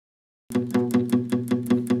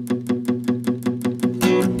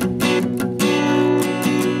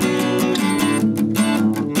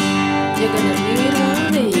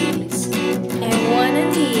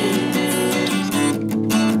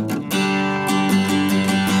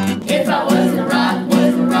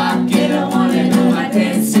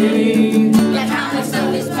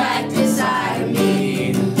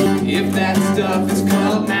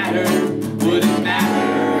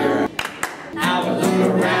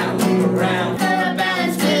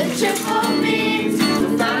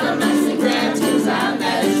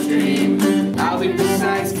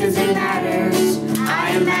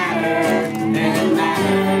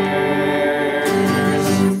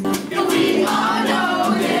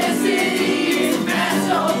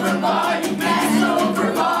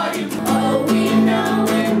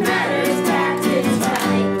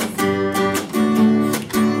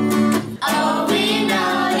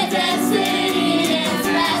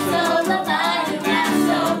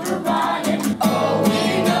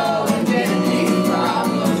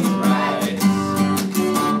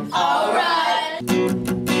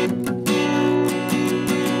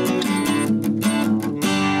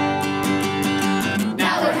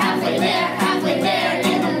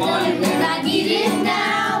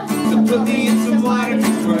put me in some water,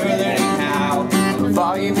 'cause we're learning how.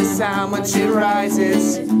 Volume is how much it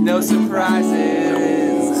rises, no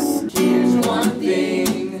surprises. Here's one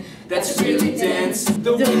thing that's really dense,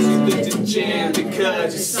 the way you lift and jam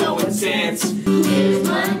because you're so intense. Here's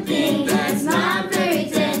one thing that's not very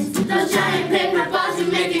dense, those giant paper balls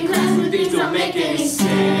you're making class when things don't make any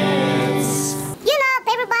sense. You know,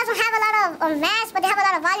 paper balls don't have a lot of mass, but they have a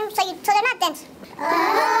lot of volume, so they're not dense.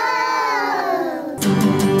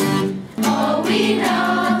 Oh, we know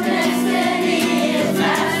density is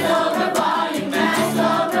mass over volume, mass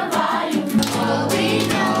over volume. Oh, we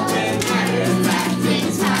know when matter is acting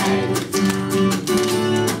tight.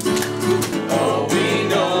 Oh, we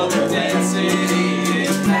know the density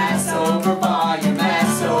is mass over volume,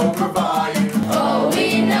 mass over volume. Oh, we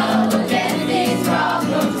know get these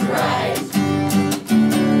problems right.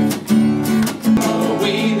 Oh,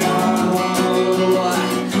 we know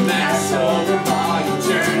mass over volume,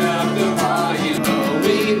 turn up the volume. Oh,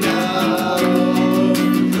 we know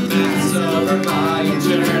mass over volume,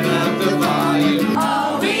 turn up the volume. Oh,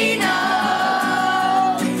 we know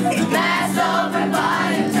mass over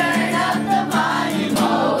volume, turn up the volume. Oh,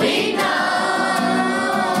 we know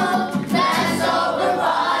mass over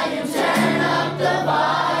volume, turn up the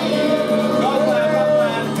volume. Go plan, go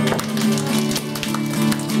plan.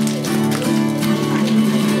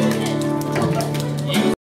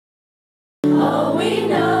 Oh, we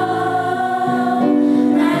know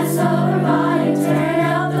mass over volume, turn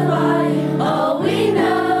up the volume. Oh, we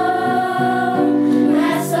know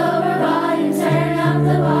mass over volume, turn up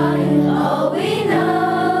the volume. Oh, we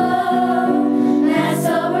know mass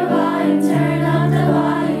over volume, turn up the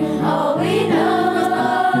volume. Oh, we know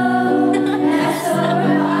mass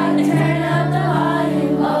over volume, turn up the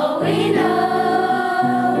volume. Oh, we know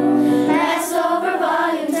mass over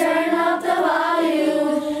volume, turn up the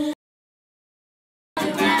volume.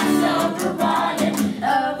 Mass over volume.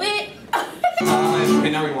 We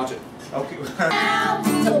Okay, now we're gonna watch it. Okay. now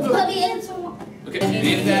put me into. Okay, the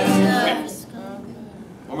end of that. Okay.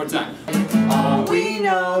 One more time. Oh, we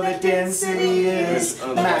know that density is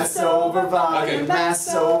mass over volume, Okay. mass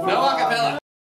over No volume. acapella.